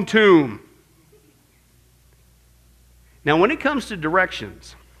wrong tomb. Now, when it comes to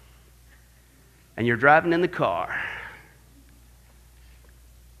directions, and you're driving in the car,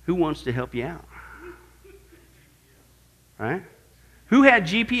 who wants to help you out? Right? Who had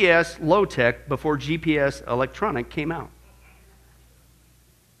GPS low-tech before GPS electronic came out?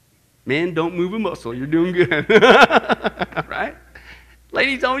 Men, don't move a muscle. You're doing good. Right?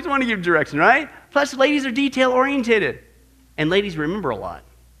 Ladies always want to give direction, right? Plus, ladies are detail-oriented. And ladies remember a lot.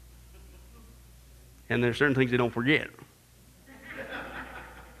 And there are certain things they don't forget.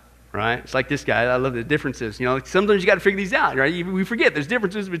 Right? It's like this guy. I love the differences. You know, sometimes you got to figure these out, right? We forget there's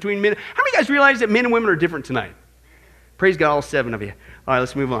differences between men. How many of you guys realize that men and women are different tonight? Praise God, all 7 of you. All right,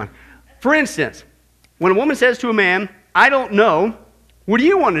 let's move on. For instance, when a woman says to a man, I don't know, what do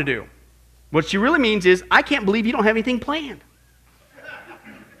you want to do? What she really means is, I can't believe you don't have anything planned.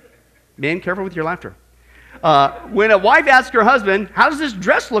 Men, careful with your laughter. When a wife asks her husband, how does this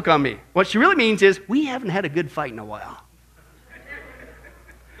dress look on me? What she really means is, we haven't had a good fight in a while.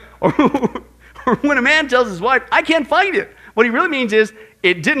 Or when a man tells his wife, I can't find it. What he really means is,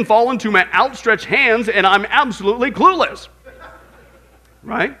 it didn't fall into my outstretched hands and I'm absolutely clueless.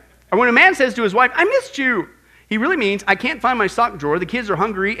 Right? Or when a man says to his wife, I missed you. He really means, I can't find my sock drawer, the kids are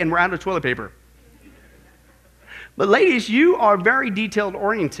hungry, and we're out of toilet paper. But ladies, you are very detailed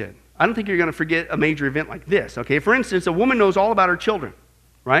oriented. I don't think you're going to forget a major event like this. Okay? For instance, a woman knows all about her children.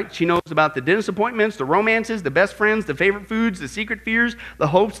 Right? She knows about the dentist appointments, the romances, the best friends, the favorite foods, the secret fears, the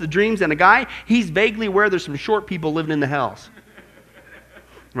hopes, the dreams, and a guy, he's vaguely aware there's some short people living in the house.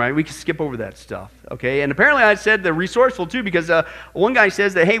 Right? We can skip over that stuff. Okay? And apparently I said they're resourceful too because one guy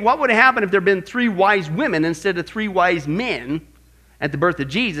says that, hey, what would have happened if there had been 3 wise women instead of 3 wise men at the birth of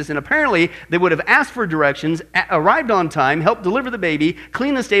Jesus? And apparently they would have asked for directions, arrived on time, helped deliver the baby,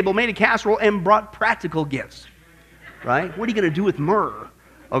 cleaned the stable, made a casserole, and brought practical gifts. Right? What are you going to do with myrrh?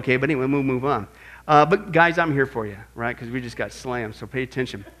 Okay, but anyway, we'll move on. But guys, I'm here for you, right? Because we just got slammed, so pay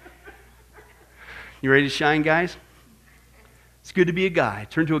attention. You ready to shine, guys? It's good to be a guy.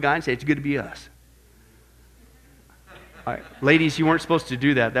 Turn to a guy and say, it's good to be us. All right. Ladies, you weren't supposed to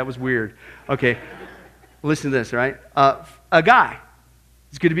do that. That was weird. Okay. Listen to this, right? A guy.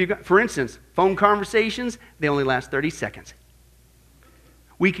 It's good to be a guy. For instance, phone conversations, they only last 30 seconds.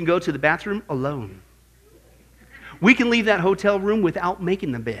 We can go to the bathroom alone. We can leave that hotel room without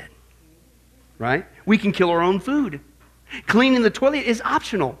making the bed. Right? We can kill our own food. Cleaning the toilet is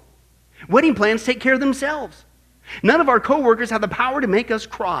optional. Wedding plans take care of themselves. None of our coworkers have the power to make us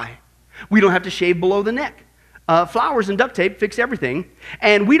cry. We don't have to shave below the neck. Flowers and duct tape fix everything.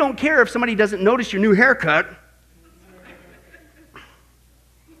 And we don't care if somebody doesn't notice your new haircut.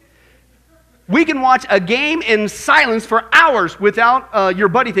 We can watch a game in silence for hours without your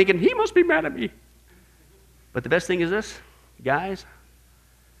buddy thinking, he must be mad at me. But the best thing is this, guys,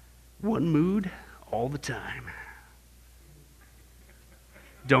 one mood all the time.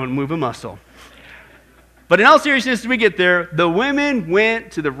 Don't move a muscle. But in all seriousness, as we get there, the women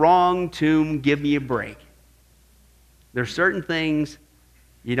went to the wrong tomb. Give me a break. There's certain things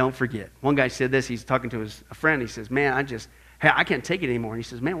you don't forget. One guy said this. He's talking to a friend. He says, man, I can't take it anymore. And he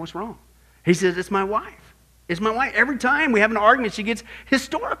says, man, what's wrong? He says, it's my wife. It's my wife. Every time we have an argument, she gets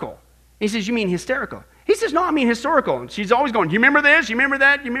historical. He says, you mean hysterical? He says, no, I mean historical. And she's always going, do you remember this? You remember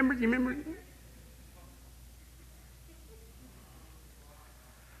that? You remember?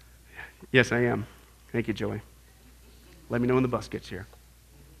 Yes, I am. Thank you, Joey. Let me know when the bus gets here.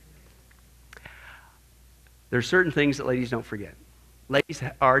 There are certain things that ladies don't forget. Ladies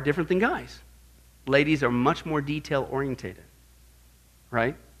are different than guys. Ladies are much more detail-orientated,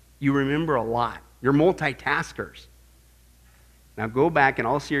 right? You remember a lot. You're multitaskers. Now go back in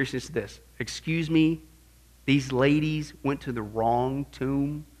all seriousness to this. Excuse me, these ladies went to the wrong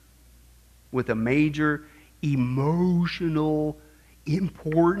tomb with a major emotional,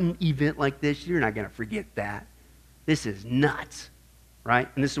 important event like this. You're not going to forget that. This is nuts. Right?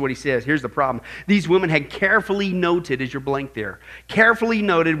 And this is what he says. Here's the problem. These women had carefully noted, as you're blank there, carefully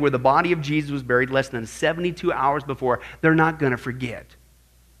noted where the body of Jesus was buried less than 72 hours before. They're not going to forget.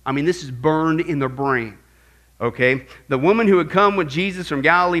 I mean, this is burned in their brain. Okay? The woman who had come with Jesus from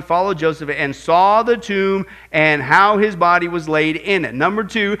Galilee followed Joseph and saw the tomb and how his body was laid in it. Number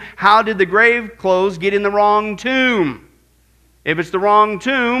 2, how did the grave clothes get in the wrong tomb? If it's the wrong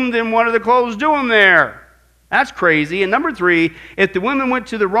tomb, then what are the clothes doing there? That's crazy. And number 3, if the women went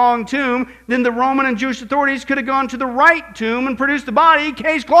to the wrong tomb, then the Roman and Jewish authorities could have gone to the right tomb and produced the body,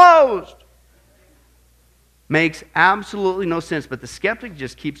 case closed. Makes absolutely no sense. But the skeptic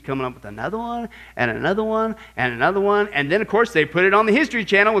just keeps coming up with another one, and another one, and another one. And then, of course, they put it on the History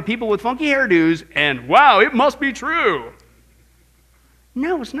Channel with people with funky hairdos, and wow, it must be true.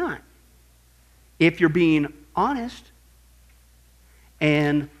 No, it's not. If you're being honest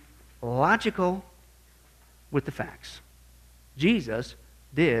and logical with the facts. Jesus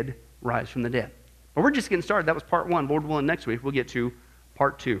did rise from the dead. But we're just getting started. That was part 1. Lord willing, next week we'll get to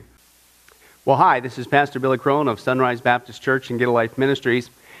part 2. Well, hi, this is Pastor Billy Crone of Sunrise Baptist Church and Get a Life Ministries,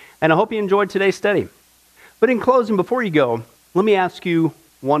 and I hope you enjoyed today's study. But in closing, before you go, let me ask you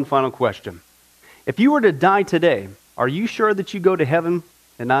one final question. If you were to die today, are you sure that you go to heaven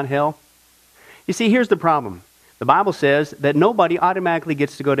and not hell? You see, here's the problem. The Bible says that nobody automatically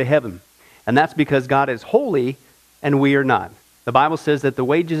gets to go to heaven. And that's because God is holy and we are not. The Bible says that the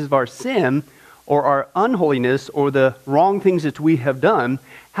wages of our sin or our unholiness or the wrong things that we have done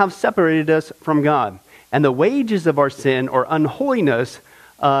have separated us from God. And the wages of our sin or unholiness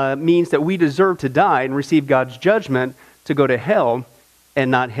means that we deserve to die and receive God's judgment to go to hell and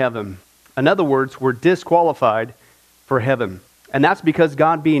not heaven. In other words, we're disqualified for heaven. And that's because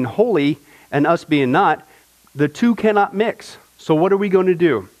God being holy and us being not, the two cannot mix. So what are we going to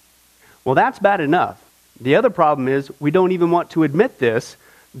do? Well, that's bad enough. The other problem is we don't even want to admit this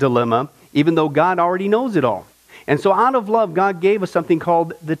dilemma, even though God already knows it all. And so out of love, God gave us something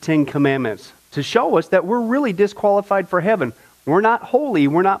called the 10 Commandments to show us that we're really disqualified for heaven. We're not holy.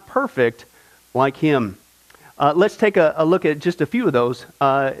 We're not perfect like Him. Let's take a look at just a few of those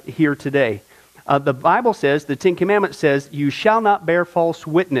here today. The Bible says, the 10 Commandments says, you shall not bear false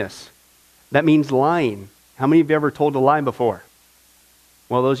witness. That means lying. How many of you ever told a lie before?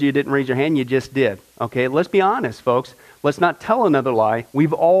 Well, those of you who didn't raise your hand, you just did. Okay, let's be honest, folks. Let's not tell another lie.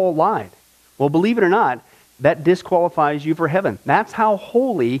 We've all lied. Well, believe it or not, that disqualifies you for heaven. That's how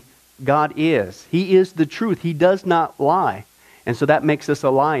holy God is. He is the truth. He does not lie. And so that makes us a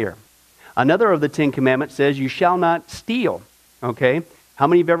liar. Another of the 10 Commandments says, you shall not steal. Okay, how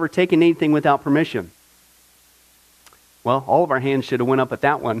many of you have ever taken anything without permission? Well, all of our hands should have went up at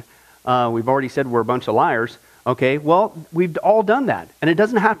that one. We've already said we're a bunch of liars. Okay, well, we've all done that. And it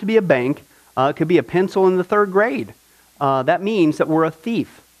doesn't have to be a bank. It could be a pencil in the 3rd grade. that means that we're a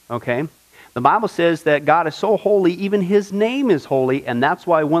thief, okay? The Bible says that God is so holy, even his name is holy, and that's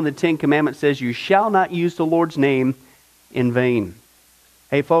why one of the 10 Commandments says, you shall not use the Lord's name in vain.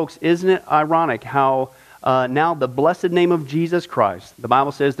 Hey folks, isn't it ironic how now the blessed name of Jesus Christ, the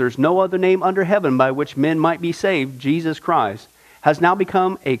Bible says there's no other name under heaven by which men might be saved, Jesus Christ, has now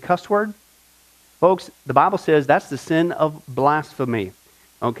become a cuss word? Folks, the Bible says that's the sin of blasphemy,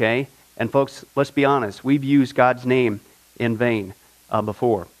 okay? And folks, let's be honest, we've used God's name in vain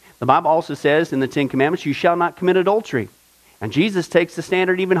before. The Bible also says in the 10 Commandments, you shall not commit adultery. And Jesus takes the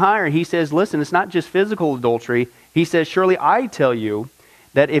standard even higher. He says, listen, it's not just physical adultery. He says, surely I tell you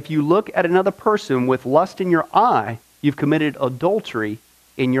that if you look at another person with lust in your eye, you've committed adultery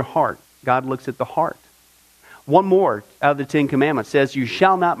in your heart. God looks at the heart. One more out of the 10 Commandments says, you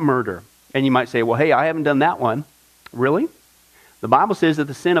shall not murder. And you might say, well, hey, I haven't done that one. Really? The Bible says that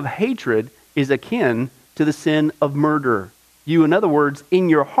the sin of hatred is akin to the sin of murder. You, in other words, in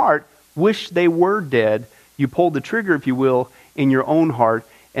your heart, wish they were dead. You pulled the trigger, if you will, in your own heart.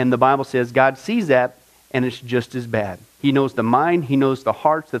 And the Bible says God sees that, and it's just as bad. He knows the mind, he knows the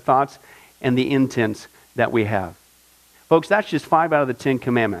hearts, the thoughts, and the intents that we have. Folks, that's just 5 out of the 10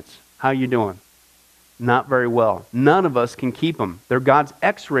 Commandments. How you doing? Not very well. None of us can keep them. They're God's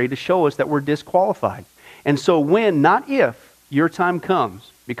x-ray to show us that we're disqualified. And so when, not if, your time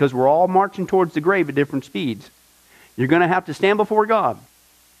comes, because we're all marching towards the grave at different speeds, you're going to have to stand before God.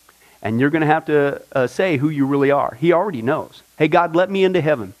 And you're going to have to say who you really are. He already knows. Hey, God, let me into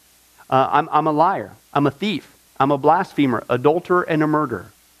heaven. I'm a liar. I'm a thief. I'm a blasphemer, adulterer, and a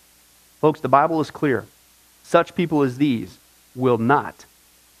murderer. Folks, the Bible is clear. Such people as these will not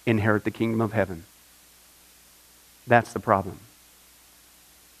inherit the kingdom of heaven. That's the problem.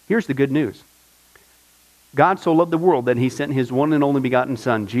 Here's the good news. God so loved the world that he sent his one and only begotten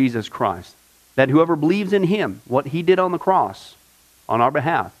Son, Jesus Christ, that whoever believes in him, what he did on the cross on our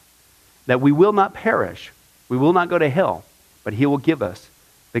behalf, that we will not perish, we will not go to hell, but he will give us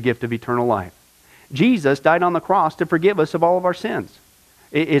the gift of eternal life. Jesus died on the cross to forgive us of all of our sins.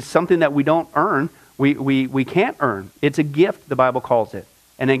 It's something that we don't earn. We can't earn. It's a gift, the Bible calls it,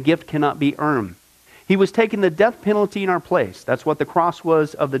 and a gift cannot be earned. He was taking the death penalty in our place. That's what the cross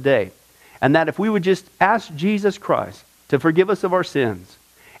was of the day. And that if we would just ask Jesus Christ to forgive us of our sins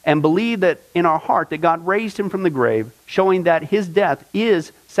and believe that in our heart that God raised him from the grave, showing that his death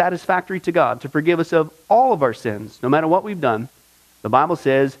is satisfactory to God to forgive us of all of our sins, no matter what we've done, the Bible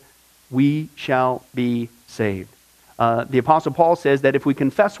says we shall be saved. The Apostle Paul says that if we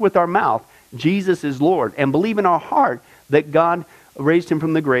confess with our mouth Jesus is Lord and believe in our heart that God raised him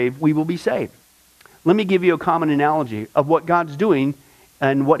from the grave, we will be saved. Let me give you a common analogy of what God's doing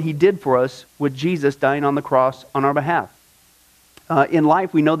and what he did for us with Jesus dying on the cross on our behalf. In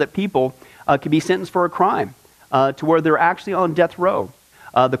life, we know that people can be sentenced for a crime to where they're actually on death row.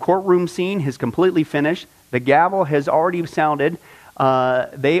 The courtroom scene has completely finished. The gavel has already sounded.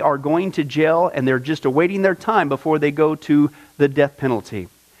 They are going to jail, and they're just awaiting their time before they go to the death penalty.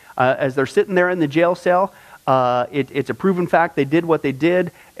 As they're sitting there in the jail cell, it's a proven fact they did what they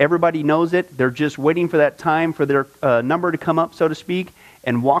did. Everybody knows it. They're just waiting for that time for their number to come up, so to speak,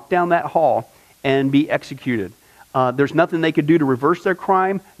 and walk down that hall and be executed. There's nothing they could do to reverse their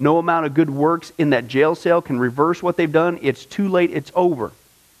crime. No amount of good works in that jail cell can reverse what they've done. It's too late. It's over.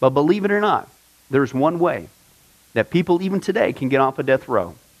 But believe it or not, there's one way that people even today can get off a death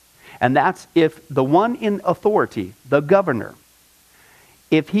row. And that's if the one in authority, the governor,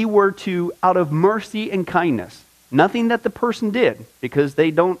 if he were to, out of mercy and kindness, nothing that the person did, because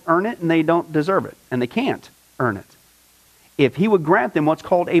they don't earn it and they don't deserve it, and they can't earn it, if he would grant them what's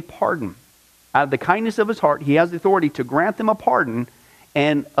called a pardon, out of the kindness of his heart, he has the authority to grant them a pardon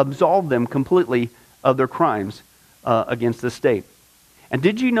and absolve them completely of their crimes against the state. And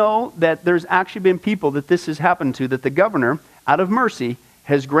did you know that there's actually been people that this has happened to, that the governor, out of mercy,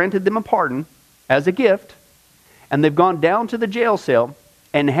 has granted them a pardon as a gift, and they've gone down to the jail cell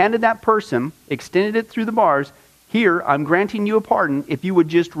and handed that person, extended it through the bars, here, I'm granting you a pardon. If you would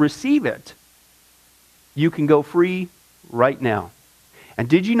just receive it, you can go free right now. And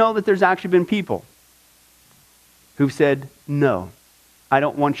did you know that there's actually been people who've said, no, I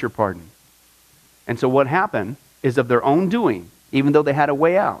don't want your pardon. And so what happened is of their own doing, even though they had a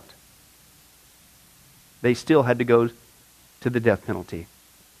way out, they still had to go to the death penalty.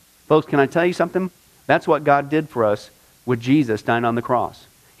 Folks, can I tell you something? That's what God did for us with Jesus dying on the cross.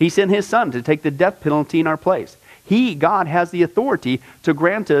 He sent his Son to take the death penalty in our place. God has the authority to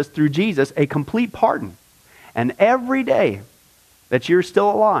grant us through Jesus a complete pardon. And every day that you're still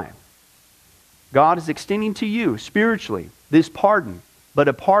alive, God is extending to you spiritually this pardon. But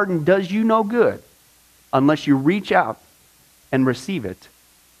a pardon does you no good unless you reach out and receive it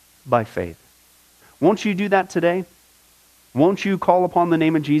by faith. Won't you do that today? Won't you call upon the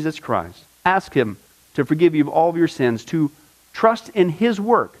name of Jesus Christ? Ask him to forgive you of all of your sins, to trust in his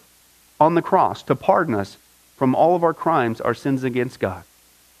work on the cross to pardon us from all of our crimes, our sins against God.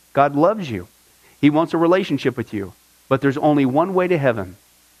 God loves you. He wants a relationship with you. But there's only one way to heaven.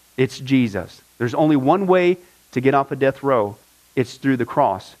 It's Jesus. There's only one way to get off a death row. It's through the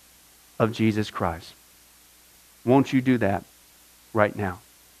cross of Jesus Christ. Won't you do that right now?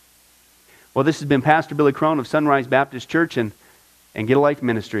 Well, this has been Pastor Billy Crone of Sunrise Baptist Church and Get a Life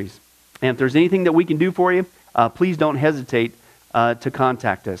Ministries. And if there's anything that we can do for you, please don't hesitate to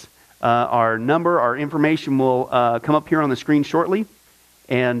contact us. Our number, our information will come up here on the screen shortly.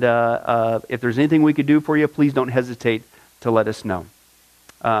 And if there's anything we could do for you, please don't hesitate to let us know.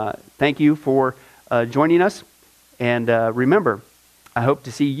 Thank you for joining us. And remember, I hope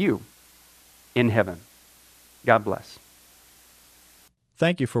to see you in heaven. God bless.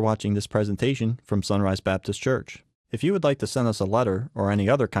 Thank you for watching this presentation from Sunrise Baptist Church. If you would like to send us a letter or any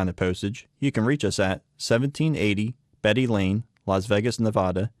other kind of postage, you can reach us at 1780 Betty Lane, Las Vegas,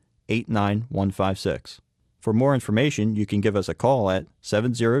 Nevada, 89156. For more information, you can give us a call at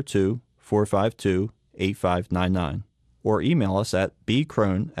 702-452-8599 or email us at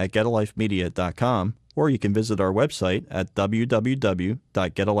bcrone@getalifemedia.com, or you can visit our website at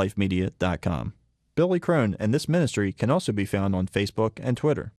www.getalifemedia.com. Billy Crone and this ministry can also be found on Facebook and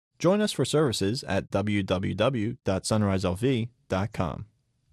Twitter. Join us for services at www.sunriselv.com.